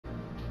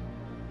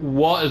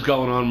What is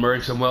going on,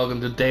 mercs, and welcome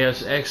to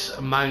Deus Ex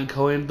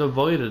Mankind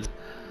Divided.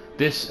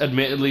 This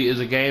admittedly is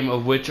a game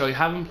of which I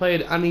haven't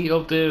played any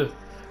of the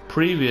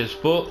previous,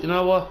 but you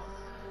know what?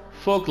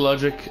 Fuck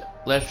logic,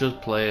 let's just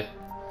play it.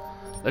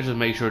 Let's just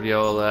make sure the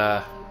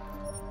old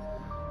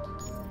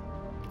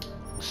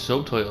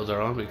subtitles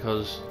are on,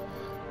 because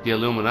the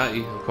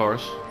Illuminati, of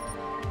course.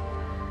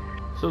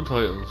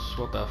 Subtitles,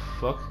 what the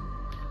fuck?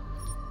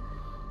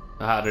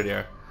 Ah, they're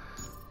there.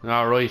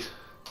 Alright,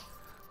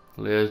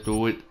 let's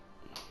do it.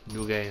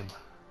 New game.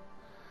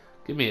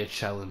 Give me a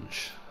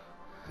challenge.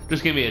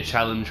 Just give me a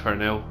challenge for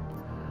now.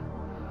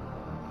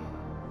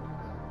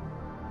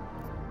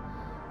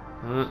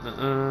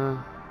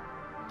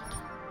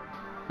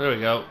 There we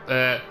go.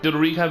 Do the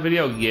recap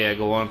video? Yeah,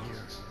 go on.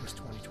 Year was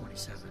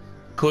 2027.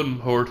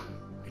 Couldn't hurt.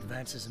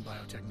 Advances in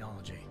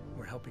biotechnology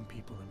were helping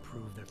people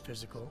improve their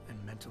physical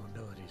and mental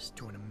abilities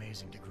to an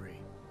amazing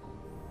degree.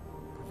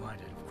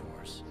 Provided, of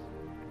course,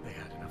 they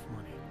had enough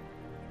money.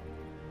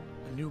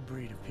 A new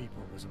breed of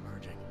people was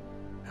emerging.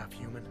 Half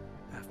human,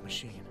 half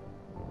machine.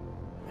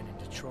 And in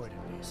Detroit,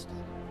 at least,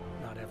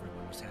 not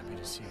everyone was happy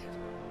to see it.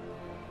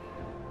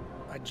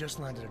 I'd just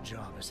landed a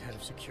job as head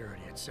of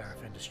security at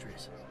Sarif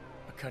Industries,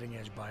 a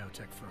cutting-edge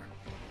biotech firm.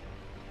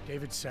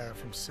 David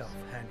Sarif himself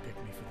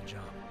handpicked me for the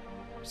job.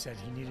 Said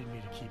he needed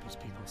me to keep his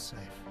people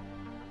safe.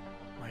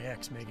 My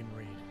ex, Megan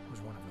Reed,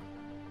 was one of them.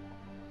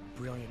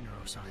 Brilliant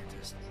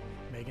neuroscientist,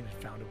 Megan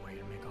had found a way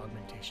to make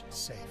augmentation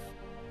safe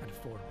and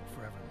affordable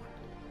for everyone.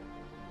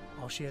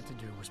 All she had to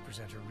do was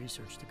present her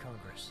research to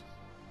Congress.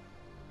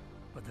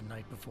 But the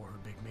night before her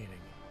big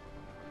meeting,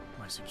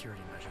 my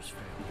security measures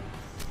failed.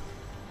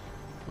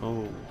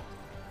 Oh.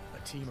 A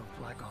team of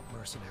Black Op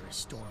mercenaries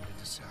stormed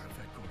into Sarif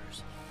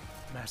headquarters,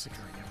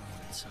 massacring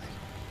everyone in sight.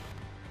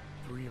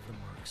 3 of the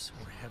mercs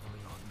were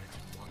heavily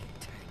augmented walking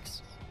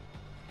tanks.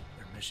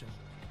 Their mission?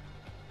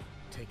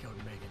 Take out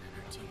Megan and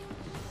her team.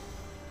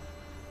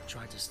 I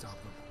tried to stop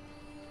them,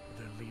 but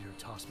their leader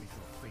tossed me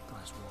through a plate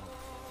glass wall.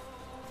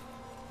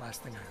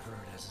 Last thing I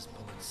heard as his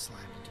bullets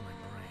slammed into my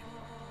brain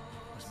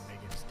was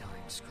Megan's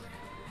dying scream.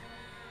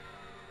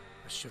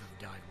 I should have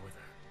died with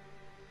her.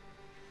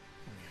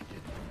 Only I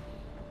didn't.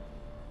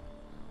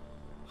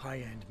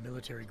 High-end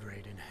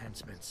military-grade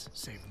enhancements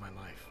saved my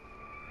life.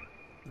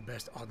 The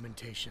best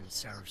augmentation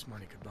Sarif's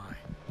money could buy.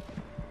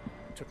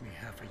 Took me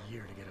half a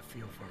year to get a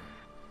feel for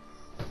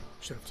her.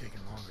 Should have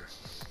taken longer.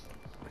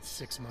 But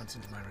 6 months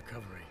into my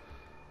recovery,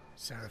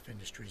 Sarif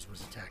Industries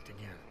was attacked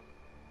again.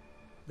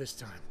 This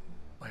time,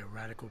 by a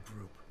radical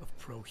group of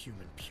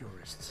pro-human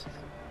purists.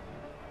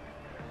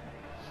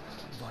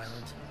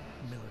 Violent,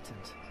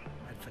 militant,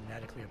 and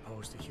fanatically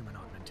opposed to human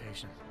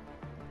augmentation.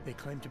 They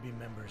claimed to be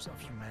members of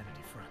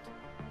Humanity Front,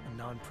 a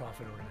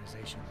non-profit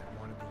organization that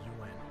wanted the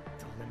UN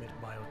to limit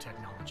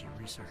biotechnology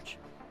research.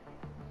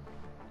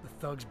 The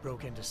thugs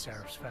broke into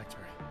Sarif's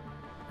factory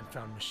and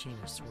found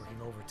machinists working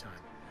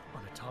overtime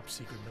on a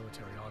top-secret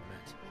military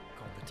augment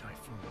called the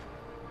Typhoon.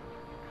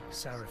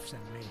 Sarif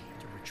sent me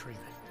to retrieve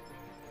it.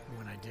 And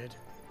when I did,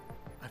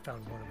 I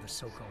found one of the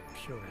so-called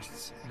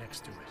purists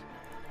next to it,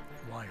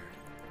 wired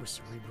with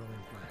cerebral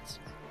implants,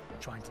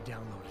 trying to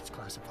download its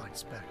classified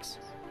specs.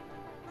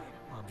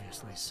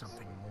 Obviously,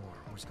 something more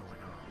was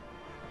going on.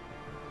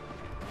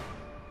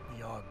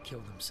 The Aug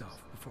killed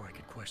himself before I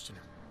could question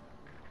him.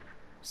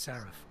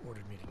 Sarif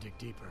ordered me to dig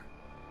deeper,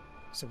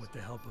 so with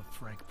the help of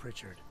Frank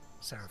Pritchard,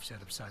 Sarif's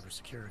head of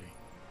cybersecurity,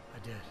 I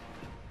did.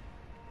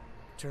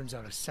 Turns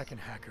out a second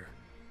hacker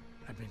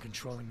had been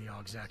controlling the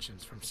Aug's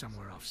actions from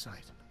somewhere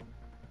off-site.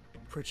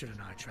 Pritchard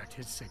and I tracked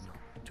his signal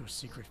to a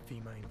secret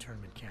FEMA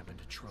internment camp in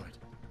Detroit.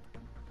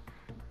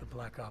 The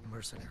Black Op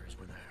mercenaries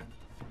were there.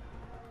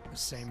 The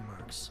same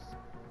mercs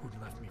who'd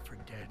left me for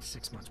dead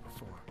 6 months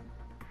before.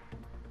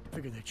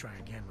 Figured they'd try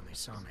again when they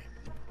saw me.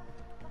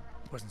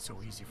 Wasn't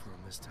so easy for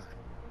them this time.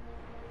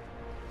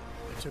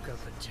 They took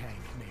out the tank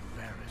named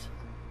Barrett.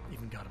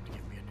 Even got him to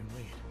give me a new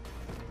lead.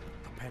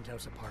 A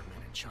penthouse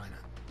apartment in China.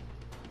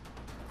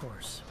 Of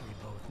course, we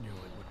both knew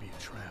it would be a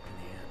trap in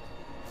the end.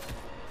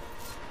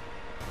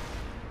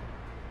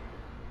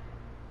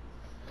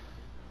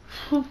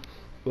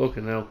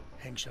 Fucking hell.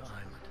 Hengsha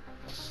Island,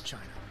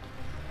 China.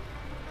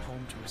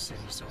 Home to a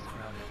city so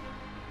crowded,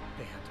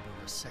 they had to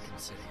build a second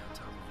city on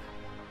top of it.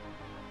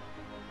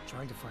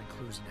 Trying to find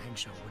clues in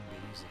Hengsha wouldn't be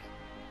easy.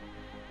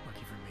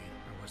 Lucky for me,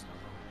 I wasn't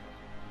alone.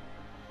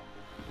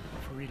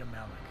 Farida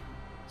Malik,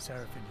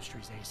 Sarif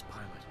Industries' ace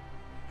pilot,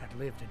 had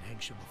lived in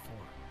Hengsha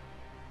before.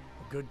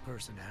 A good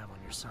person to have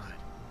on your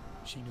side.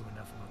 She knew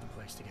enough about the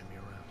place to get me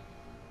around.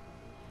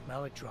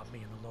 Malik dropped me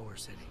in the lower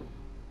city,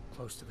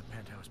 close to the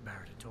penthouse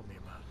Barrett had told me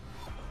about.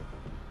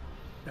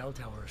 Bell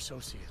Tower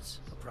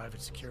Associates, a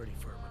private security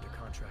firm under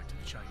contract to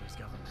the Chinese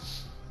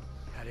government,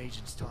 had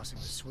agents tossing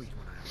the suite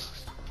when I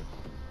arrived.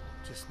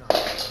 Just not as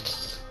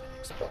easy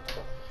as I'd been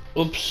expecting.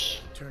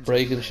 Oops. Turns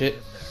Breaking out shit.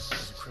 there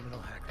was a criminal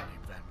hacker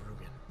named Van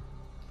Bruggen.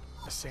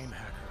 The same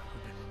hacker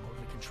who'd been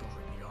remotely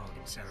controlling the Aug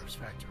in Sarif's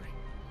factory.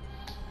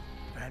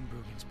 Van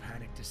Bruggen's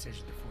panicked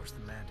decision to force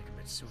the man to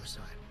commit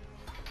suicide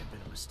had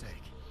been a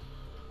mistake.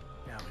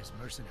 Now his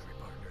mercenary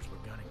partners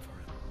were gunning for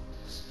him.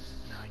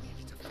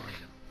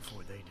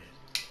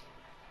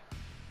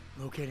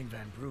 Locating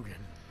Van Bruggen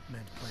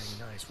meant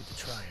playing nice with the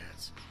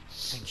triads,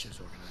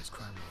 anxious organized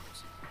crime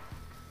lords.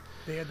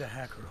 They had the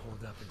hacker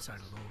holed up inside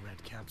a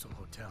low-rent capsule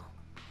hotel.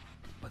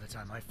 By the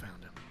time I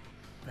found him,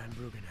 Van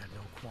Bruggen had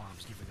no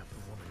qualms giving up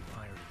the woman who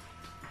hired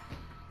him.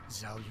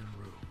 Zhao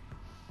Yunru,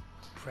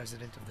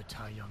 president of the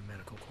Taiyang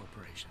Medical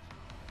Corporation.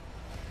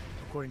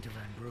 According to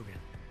Van Bruggen,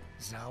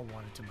 Zhao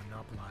wanted to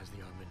monopolize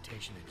the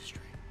augmentation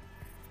industry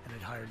and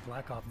had hired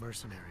Black Op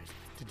mercenaries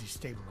to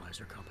destabilize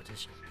her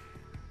competition.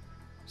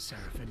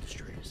 Seraph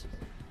Industries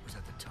was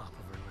at the top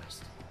of her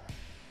list.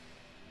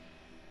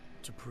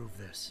 To prove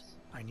this,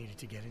 I needed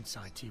to get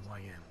inside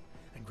TYM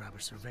and grab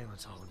a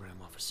surveillance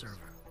hologram off a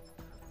server.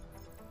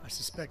 I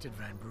suspected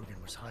Van Bruggen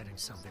was hiding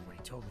something when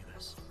he told me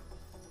this,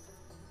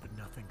 but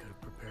nothing could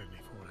have prepared me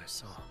for what I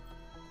saw.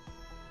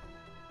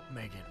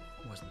 Megan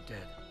wasn't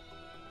dead.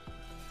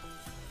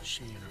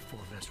 She and her 4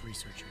 best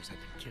researchers had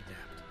been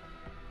kidnapped,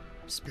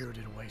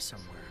 spirited away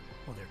somewhere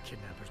while their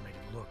kidnappers made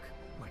it look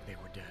like they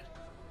were dead.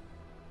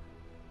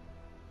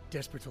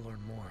 Desperate to learn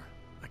more,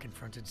 I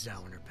confronted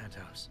Zhao in her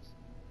penthouse.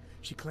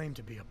 She claimed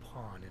to be a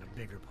pawn in a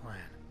bigger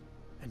plan,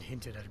 and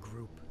hinted at a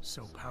group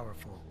so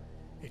powerful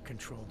it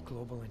controlled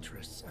global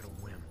interests at a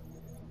whim.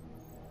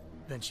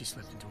 Then she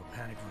slipped into a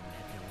panic room and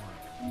hit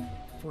the alarm,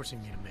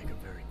 forcing me to make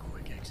a very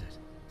quick exit.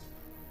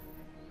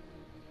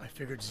 I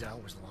figured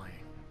Zhao was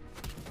lying,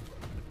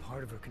 but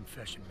part of her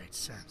confession made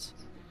sense.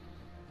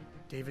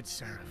 David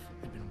Seraph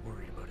had been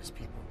worried about his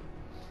people.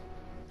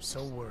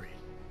 So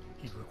worried,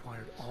 he'd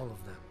required all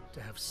of them to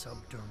have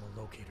subdermal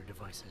locator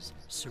devices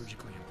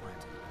surgically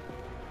implanted.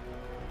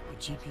 The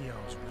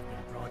GPOs would have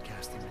been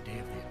broadcasting the day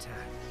of the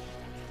attack.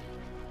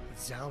 But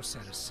Zhao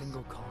sent a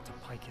single call to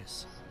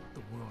Picus,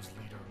 the world's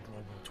leader in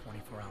global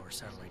 24-hour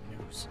satellite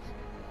news,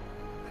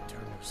 and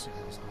turned those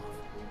signals off.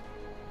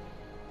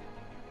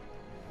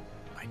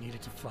 I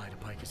needed to fly to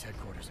Picus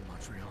headquarters in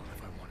Montreal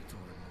if I wanted to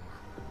learn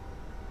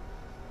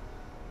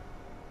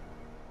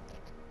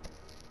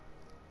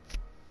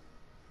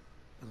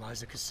more.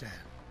 Eliza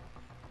Cassan,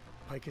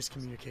 Picus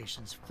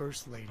Communications'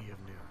 First Lady of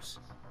News.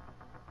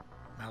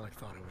 Malik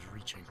thought I was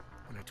reaching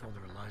when I told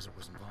her Eliza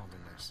was involved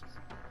in this.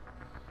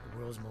 The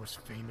world's most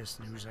famous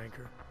news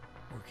anchor,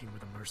 working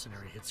with a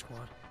mercenary hit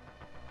squad.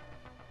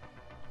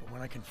 But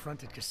when I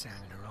confronted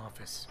Cassan in her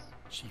office,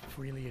 she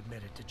freely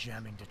admitted to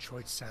jamming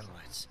Detroit's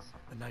satellites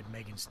the night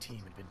Megan's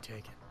team had been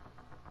taken.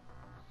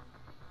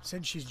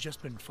 Said she's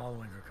just been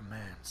following her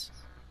commands.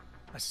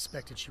 I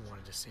suspected she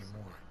wanted to say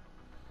more.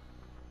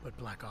 But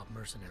Black Op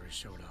mercenaries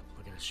showed up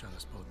looking to shut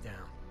us both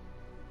down.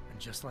 And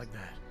just like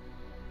that,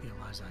 the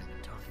Eliza I'd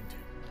been talking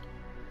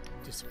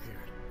to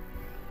disappeared.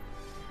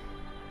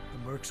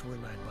 The Mercs were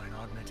led by an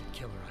augmented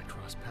killer I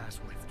crossed paths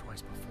with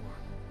twice before.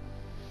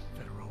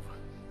 Fedorova,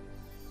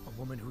 a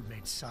woman who'd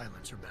made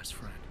silence her best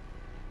friend.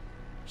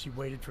 She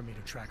waited for me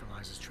to track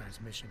Eliza's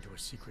transmission to a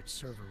secret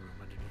server room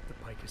underneath the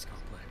Picus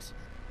complex,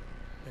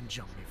 then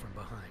jumped me from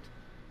behind.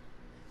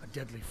 A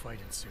deadly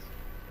fight ensued.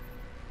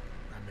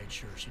 I made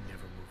sure she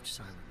never moved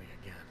silently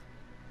again.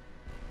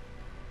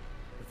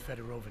 With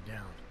Fedorova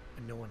down,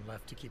 and no one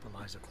left to keep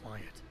Eliza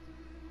quiet,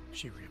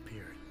 she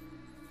reappeared.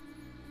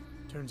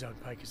 Turns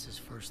out Picus's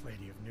First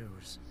Lady of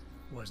News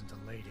wasn't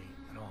a lady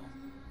at all.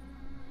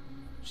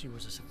 She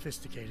was a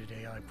sophisticated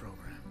AI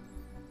program,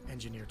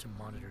 engineered to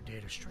monitor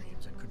data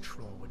streams and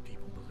control what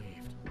people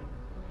believed.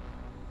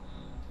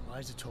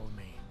 Eliza told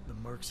me the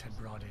Mercs had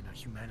brought in a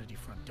Humanity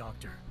Front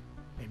doctor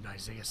named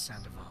Isaiah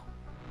Sandoval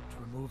to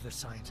remove the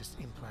scientist's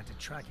implanted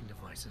tracking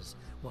devices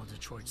while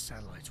Detroit's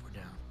satellites were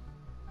down.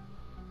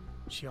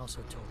 She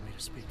also told me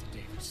to speak to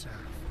David Seraph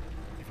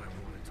if I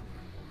wanted to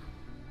learn more.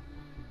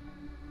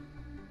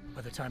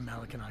 By the time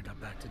Malik and I got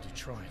back to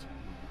Detroit,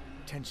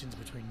 tensions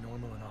between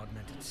normal and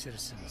augmented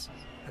citizens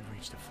had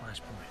reached a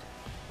flashpoint.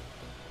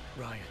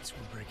 Riots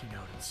were breaking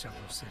out in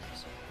several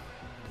cities,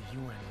 and the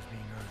UN was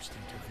being urged to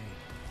intervene.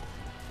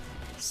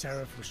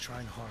 Seraph was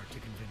trying hard to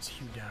convince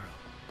Hugh Darrow,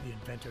 the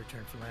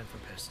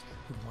inventor-turned-philanthropist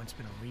who'd once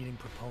been a leading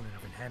proponent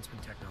of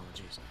enhancement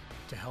technologies,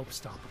 to help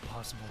stop a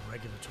possible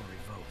regulatory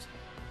vote.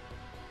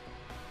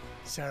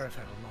 Seraph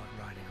had a lot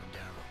riding on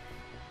Darrow.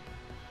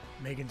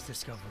 Megan's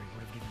discovery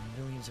would have given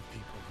millions of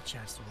people the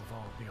chance to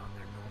evolve beyond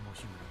their normal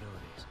human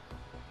abilities,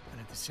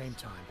 and at the same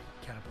time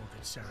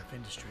catapulted Seraph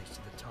Industries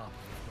to the top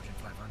of the Fortune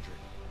 500.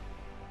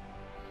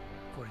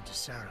 According to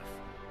Seraph,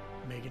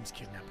 Megan's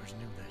kidnappers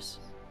knew this,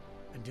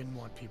 and didn't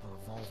want people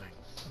evolving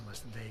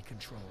unless they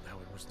controlled how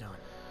it was done.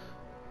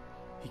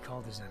 He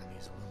called his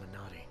enemies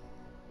Illuminati,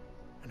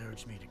 and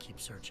urged me to keep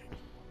searching.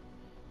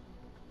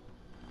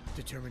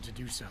 Determined to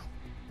do so,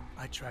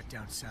 I tracked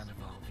down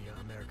Sandoval via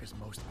America's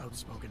most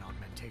outspoken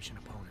augmentation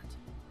opponent,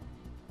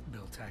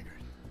 Bill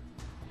Taggart,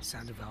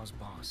 Sandoval's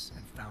boss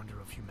and founder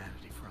of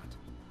Humanity Front.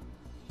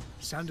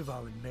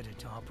 Sandoval admitted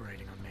to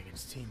operating on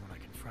Megan's team when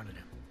I confronted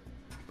him,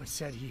 but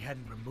said he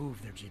hadn't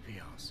removed their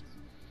GPLs.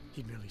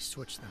 He'd merely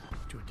switched them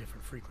to a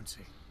different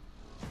frequency.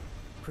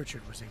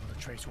 Pritchard was able to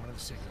trace one of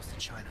the signals to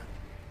China.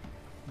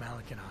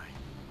 Malik and I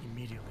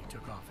immediately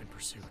took off in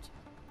pursuit.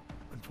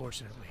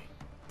 Unfortunately,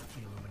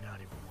 the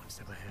Illuminati were one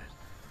step ahead.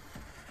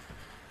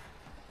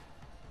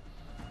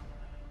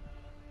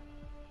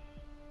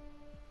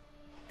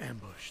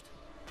 Ambushed.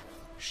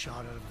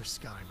 Shot out of the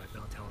sky by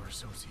Bell Tower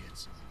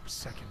Associates,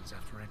 seconds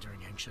after entering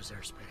Hengsha's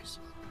airspace.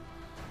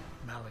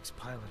 Malik's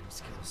piloting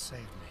skills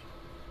saved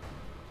me.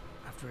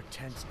 After a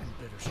tense and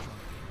bitter struggle,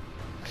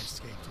 I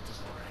escaped into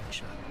Lower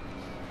Hengsha.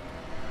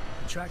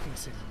 The tracking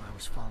signal I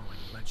was following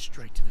led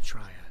straight to the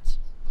Triads,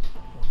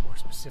 or more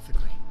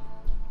specifically,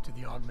 to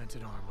the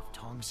augmented arm of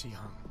Tong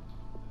Si-hung,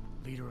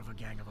 leader of a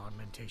gang of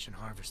augmentation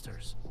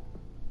harvesters.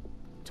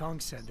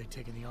 Tong said they'd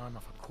taken the arm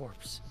off a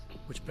corpse,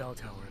 which Bell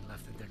Tower had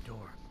left at their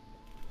door,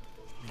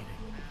 meaning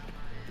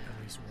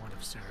at least one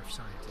of Seraph's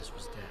scientists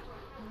was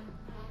dead.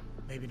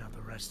 Maybe not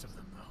the rest of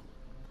them,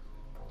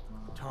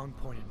 though. Tong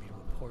pointed me to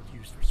a port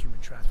used for human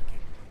trafficking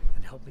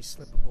and helped me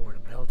slip aboard a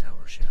Bell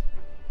Tower ship.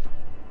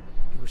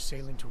 We were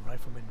sailing to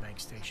Rifleman Bank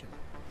Station,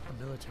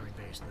 a military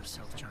base in the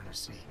South China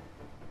Sea.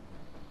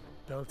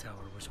 Bell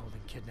Tower was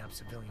holding kidnapped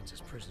civilians as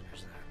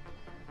prisoners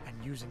there,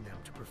 and using them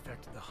to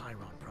perfect the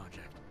Hyron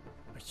Project,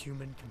 a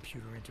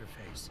human-computer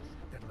interface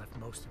that left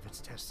most of its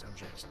test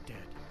subjects dead.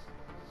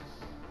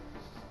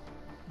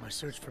 My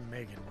search for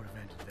Megan would have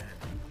ended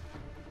then,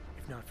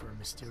 if not for a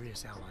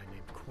mysterious ally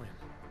named Quinn.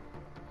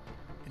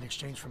 In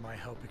exchange for my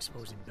help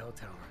exposing Bell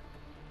Tower,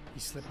 he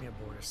slipped me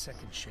aboard a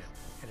second ship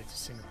headed to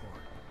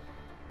Singapore,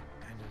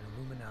 and an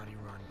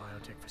Illuminati-run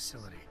biotech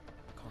facility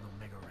called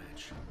Omega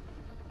Ranch.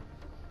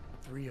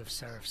 3 of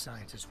Seraph's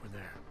scientists were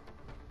there,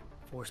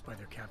 forced by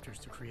their captors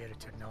to create a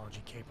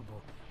technology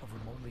capable of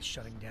remotely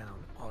shutting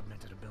down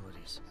augmented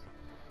abilities.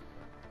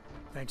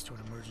 Thanks to an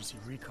emergency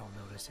recall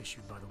notice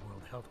issued by the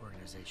World Health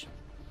Organization,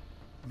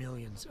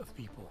 millions of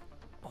people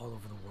all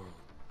over the world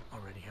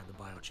already had the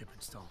biochip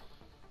installed.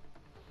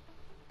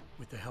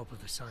 With the help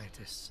of the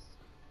scientists,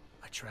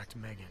 I tracked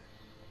Megan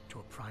to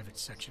a private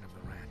section of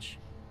the ranch.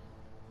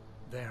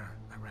 There,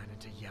 I ran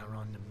into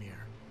Yaron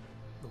Namir,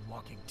 the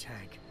walking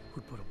tank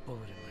who'd put a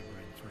bullet in my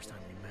brain the first time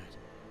we met.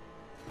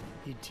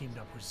 He'd teamed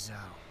up with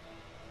Zhao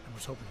and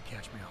was hoping to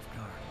catch me off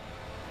guard.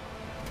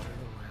 But their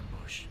little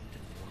ambush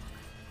didn't work.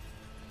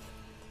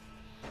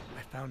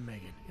 I found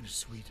Megan in a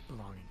suite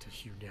belonging to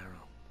Hugh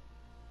Darrow,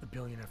 the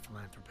billionaire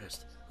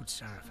philanthropist who'd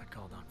Seraph had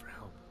called on for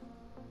help.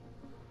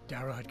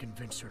 Darrow had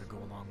convinced her to go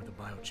along with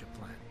the biochip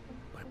plan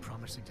by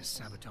promising to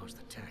sabotage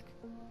the tech.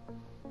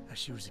 As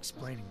she was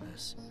explaining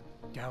this,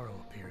 Darrow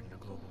appeared in a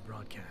global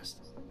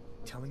broadcast,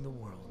 telling the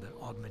world that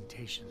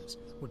augmentations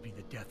would be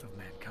the death of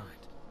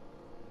mankind.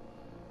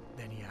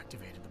 Then he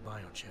activated the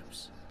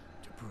biochips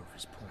to prove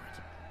his point.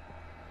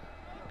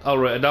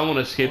 Alright, I don't want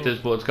to skip this,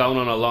 but it's going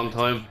on a long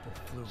time,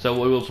 so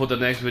we will put the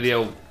next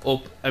video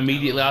up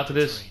immediately after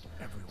this,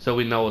 so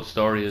we know what the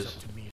story is.